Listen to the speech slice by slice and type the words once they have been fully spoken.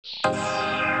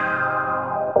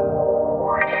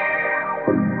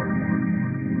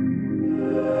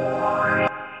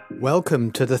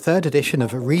Welcome to the third edition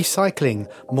of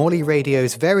Recycling, Morley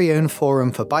Radio's very own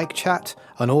forum for bike chat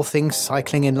and all things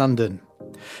cycling in London.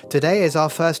 Today is our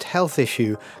first health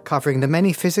issue, covering the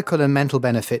many physical and mental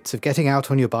benefits of getting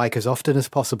out on your bike as often as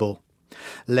possible.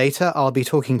 Later, I'll be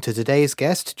talking to today's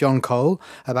guest, John Cole,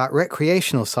 about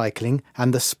recreational cycling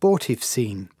and the sportive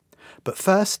scene. But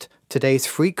first, today's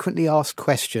frequently asked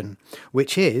question,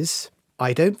 which is,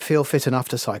 I don't feel fit enough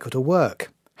to cycle to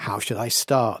work. How should I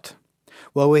start?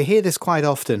 Well, we hear this quite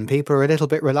often. People are a little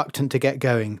bit reluctant to get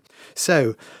going.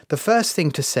 So, the first thing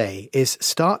to say is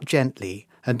start gently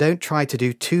and don't try to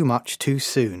do too much too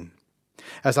soon.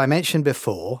 As I mentioned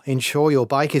before, ensure your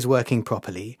bike is working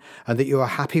properly and that you are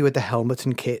happy with the helmet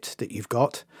and kit that you've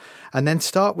got, and then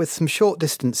start with some short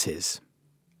distances.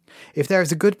 If there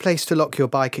is a good place to lock your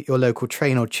bike at your local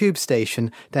train or tube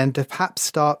station, then perhaps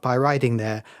start by riding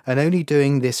there and only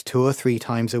doing this 2 or 3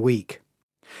 times a week.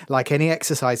 Like any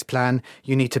exercise plan,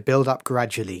 you need to build up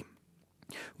gradually.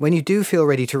 When you do feel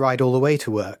ready to ride all the way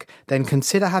to work, then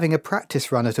consider having a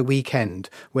practice run at a weekend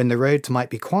when the roads might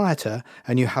be quieter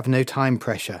and you have no time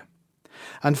pressure.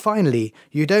 And finally,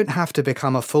 you don't have to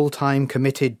become a full-time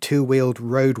committed 2-wheeled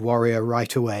road warrior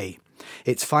right away.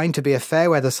 It's fine to be a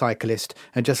fair-weather cyclist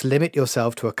and just limit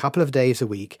yourself to a couple of days a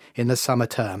week in the summer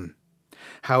term.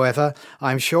 However,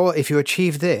 I'm sure if you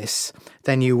achieve this,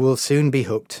 then you will soon be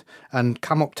hooked, and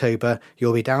come October,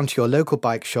 you'll be down to your local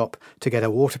bike shop to get a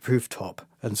waterproof top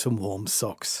and some warm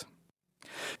socks.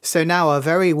 So now a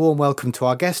very warm welcome to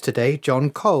our guest today,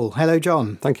 John Cole. Hello,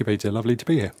 John. Thank you, Peter. Lovely to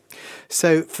be here.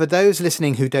 So for those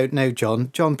listening who don't know John,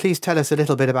 please tell us a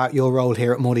little bit about your role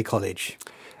here at Morley College.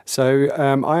 So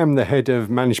I am the head of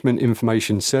Management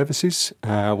Information Services.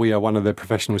 We are one of the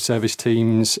professional service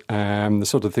teams. The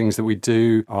sort of things that we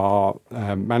do are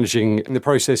managing the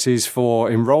processes for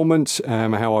enrolment,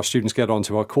 how our students get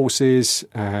onto our courses,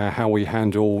 how we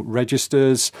handle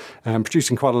registers,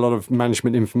 producing quite a lot of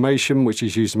management information, which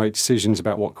is used to make decisions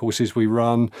about what courses we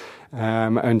run,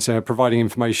 and providing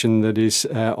information that is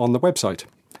on the website.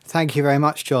 Thank you very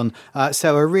much, John.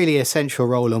 So a really essential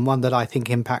role and one that I think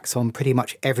impacts on pretty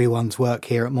much everyone's work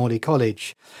here at Morley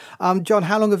College. John,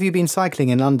 how long have you been cycling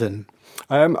in London?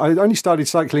 I only started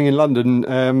cycling in London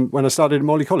when I started at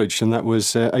Morley College, and that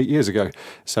was 8 years ago.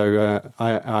 So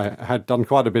I had done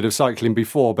quite a bit of cycling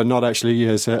before, but not actually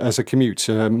as a commute.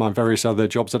 My various other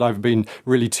jobs that I've been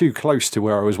really too close to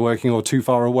where I was working or too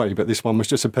far away, but this one was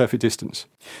just a perfect distance.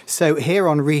 So here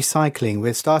on Recycling,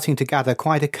 we're starting to gather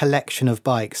quite a collection of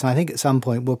bikes. And I think at some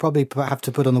point we'll probably have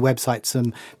to put on the website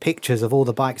some pictures of all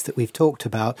the bikes that we've talked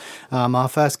about. Our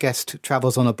first guest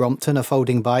travels on a Brompton, a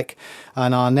folding bike,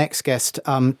 and our next guest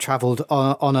travelled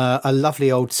on a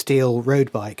lovely old steel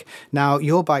road bike. Now,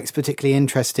 your bike's particularly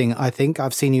interesting, I think.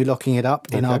 I've seen you locking it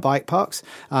up in our bike parks,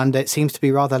 and it seems to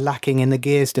be rather lacking in the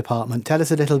gears department. Tell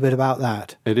us a little bit about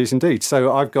that. It is indeed.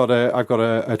 So I've got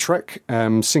a Trek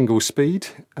single speed,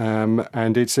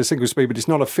 and it's a single speed, but it's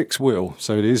not a fixed wheel.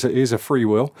 So it is a free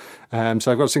wheel.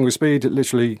 So I've got a single speed.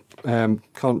 Literally,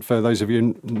 can't, for those of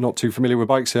you not too familiar with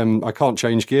bikes, I can't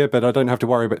change gear, but I don't have to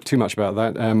worry too much about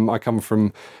that. I come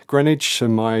from Greenwich,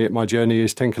 and my journey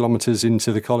is 10 kilometres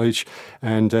into the college,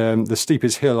 and the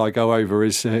steepest hill I go over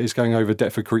is going over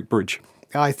Deptford Creek Bridge.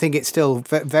 I think it's still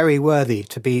very worthy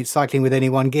to be cycling with any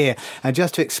one gear. And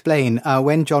just to explain,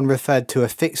 when John referred to a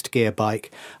fixed gear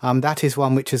bike, that is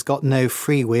one which has got no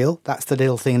free wheel. That's the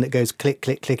little thing that goes click,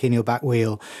 click, click in your back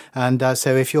wheel. And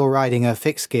so if you're riding a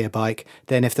fixed gear bike,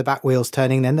 then if the back wheel's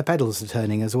turning, then the pedals are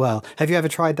turning as well. Have you ever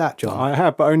tried that, John? I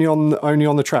have, but only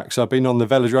on the tracks. I've been on the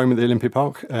velodrome at the Olympic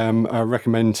Park. I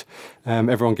recommend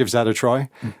everyone gives that a try.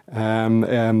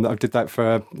 I did that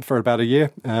for about a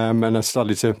year, and I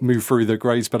started to move through the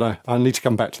grades, but I need to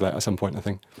come back to that at some point, I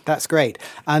think. That's great.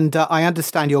 And I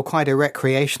understand you're quite a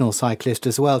recreational cyclist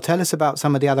as well. Tell us about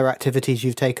some of the other activities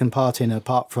you've taken part in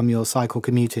apart from your cycle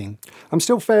commuting. I'm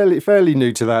still fairly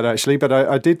new to that, actually, but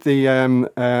I did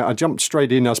I jumped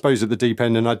straight in, I suppose, at the deep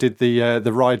end, and I did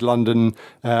the Ride London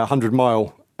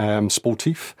 100-mile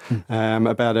sportif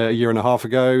about a year and a half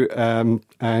ago,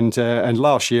 and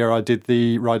last year I did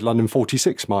the Ride London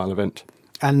 46-mile event.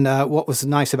 And what was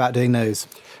nice about doing those?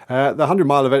 The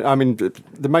 100-mile event, I mean,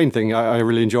 the main thing I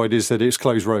really enjoyed is that it's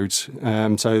closed roads.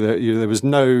 So that there was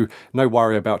no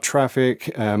worry about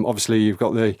traffic. Obviously, you've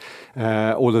got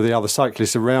all of the other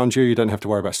cyclists around you. You don't have to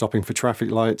worry about stopping for traffic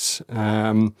lights.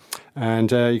 And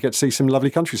you get to see some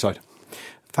lovely countryside.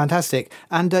 Fantastic.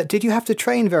 And did you have to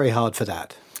train very hard for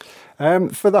that?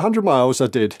 For the 100 miles, I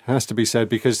did, has to be said,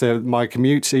 because my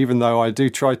commute, even though I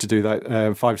do try to do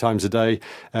that 5 times a day,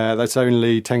 that's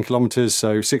only 10 kilometres,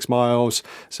 so 6 miles.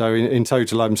 So in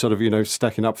total, I'm sort of,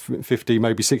 stacking up 50,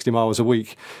 maybe 60 miles a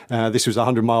week. This was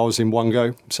 100 miles in one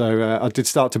go. So I did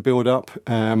start to build up.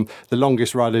 The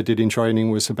longest ride I did in training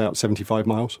was about 75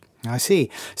 miles. I see.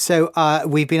 So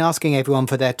we've been asking everyone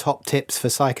for their top tips for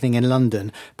cycling in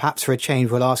London. Perhaps for a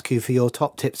change, we'll ask you for your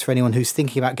top tips for anyone who's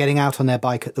thinking about getting out on their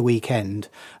bike at the weekend.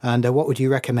 And what would you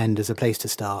recommend as a place to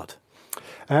start?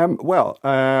 I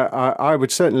would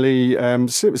certainly,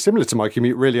 similar to my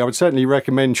commute, really, I would certainly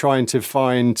recommend trying to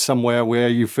find somewhere where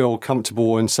you feel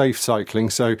comfortable and safe cycling.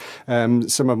 So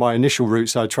some of my initial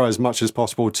routes, I try as much as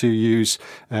possible to use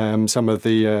some of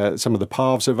the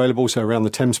paths available. So around the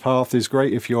Thames Path is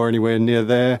great if you're anywhere near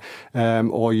there,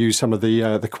 or use some of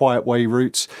the quiet way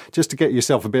routes just to get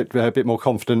yourself a bit more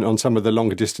confident on some of the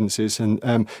longer distances. And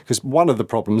because one of the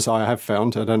problems I have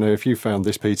found, I don't know if you found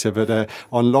this, Peter, but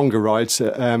on longer rides,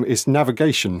 is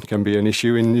navigation can be an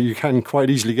issue, and you can quite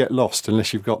easily get lost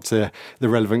unless you've got the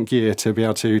relevant gear to be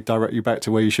able to direct you back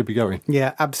to where you should be going.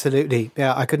 Yeah, absolutely.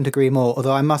 Yeah, I couldn't agree more.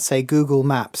 Although I must say Google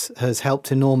Maps has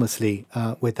helped enormously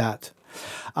with that.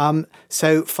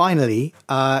 So finally,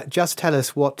 just tell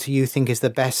us what you think is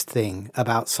the best thing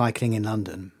about cycling in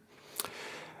London.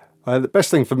 The best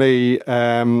thing for me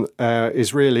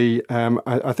is really,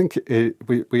 I think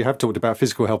we have talked about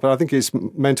physical health, but I think it's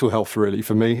mental health really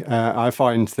for me. I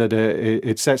find that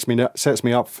it sets me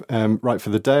up right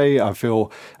for the day. I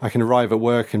feel I can arrive at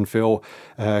work and feel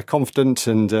confident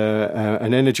and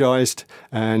energised.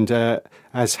 And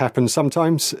as happens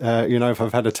sometimes, if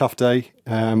I've had a tough day,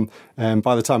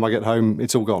 by the time I get home,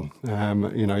 it's all gone.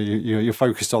 You're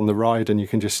focused on the ride and you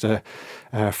can just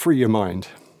free your mind.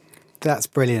 That's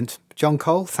brilliant. John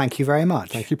Cole, thank you very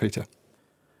much. Thank you, Peter.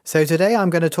 So today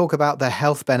I'm going to talk about the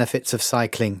health benefits of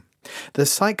cycling. The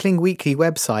Cycling Weekly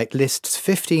website lists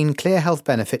 15 clear health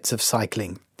benefits of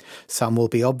cycling. Some will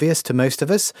be obvious to most of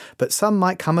us, but some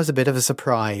might come as a bit of a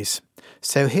surprise.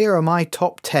 So here are my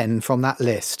top 10 from that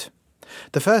list.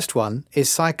 The first one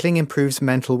is cycling improves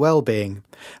mental well-being.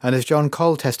 And as John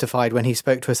Cole testified when he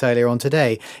spoke to us earlier on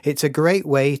today, it's a great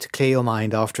way to clear your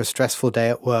mind after a stressful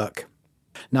day at work.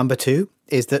 Number 2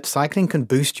 is that cycling can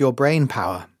boost your brain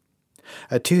power.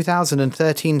 A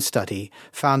 2013 study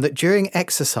found that during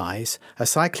exercise, a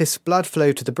cyclist's blood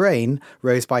flow to the brain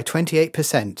rose by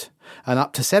 28% and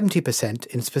up to 70%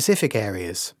 in specific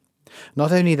areas.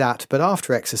 Not only that, but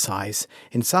after exercise,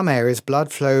 in some areas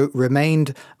blood flow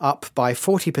remained up by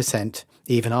 40%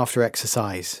 even after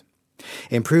exercise.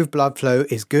 Improved blood flow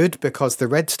is good because the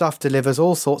red stuff delivers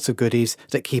all sorts of goodies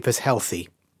that keep us healthy.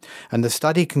 And the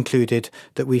study concluded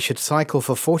that we should cycle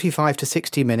for 45 to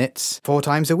 60 minutes 4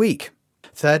 times a week.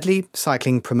 Thirdly,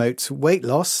 cycling promotes weight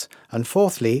loss. And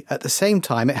fourthly, at the same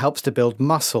time, it helps to build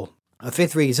muscle. A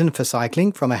fifth reason for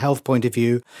cycling from a health point of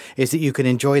view is that you can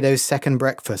enjoy those second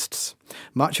breakfasts.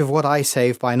 Much of what I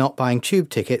save by not buying tube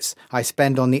tickets, I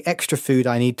spend on the extra food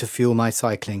I need to fuel my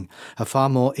cycling, a far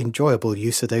more enjoyable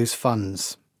use of those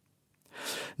funds.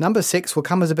 Number 6 will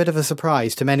come as a bit of a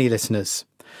surprise to many listeners.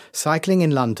 Cycling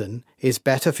in London is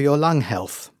better for your lung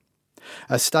health.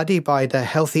 A study by the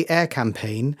Healthy Air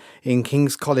Campaign in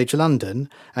King's College London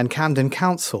and Camden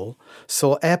Council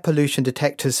saw air pollution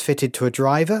detectors fitted to a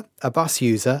driver, a bus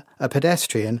user, a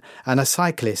pedestrian and a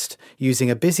cyclist using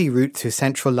a busy route through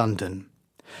central London.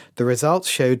 The results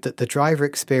showed that the driver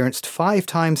experienced 5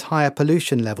 times higher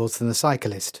pollution levels than the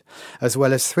cyclist, as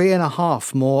well as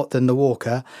 3.5 more than the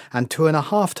walker and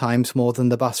 2.5 times more than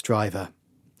the bus driver.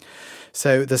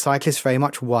 So the cyclist very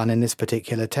much won in this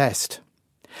particular test.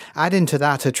 Add into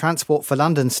that a Transport for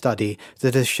London study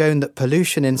that has shown that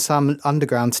pollution in some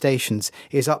underground stations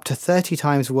is up to 30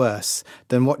 times worse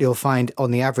than what you'll find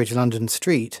on the average London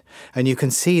street, and you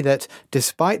can see that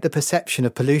despite the perception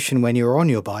of pollution when you're on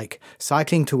your bike,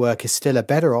 cycling to work is still a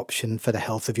better option for the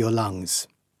health of your lungs.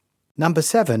 Number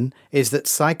 7 is that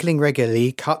cycling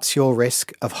regularly cuts your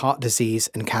risk of heart disease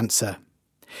and cancer.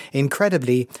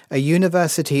 Incredibly, a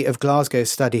University of Glasgow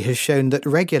study has shown that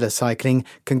regular cycling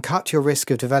can cut your risk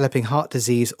of developing heart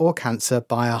disease or cancer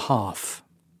by a half.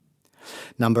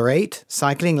 Number 8,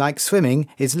 cycling like swimming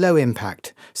is low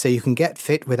impact, so you can get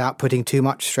fit without putting too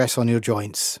much stress on your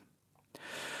joints.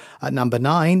 At number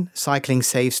 9, cycling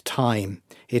saves time.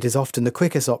 It is often the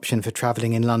quickest option for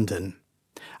travelling in London.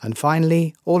 And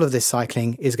finally, all of this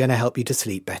cycling is going to help you to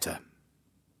sleep better.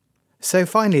 So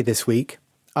finally this week,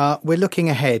 we're looking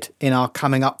ahead in our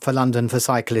Coming Up for London for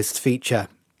Cyclists feature.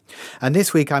 And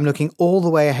this week I'm looking all the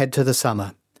way ahead to the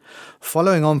summer.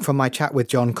 Following on from my chat with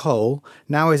John Cole,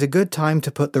 now is a good time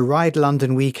to put the Ride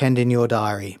London weekend in your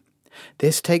diary.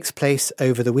 This takes place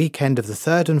over the weekend of the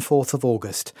 3rd and 4th of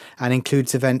August and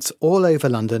includes events all over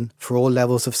London for all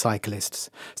levels of cyclists.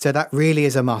 So that really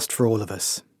is a must for all of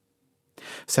us.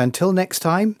 So until next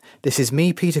time, this is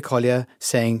me, Peter Collier,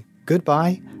 saying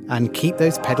goodbye and keep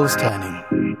those pedals turning.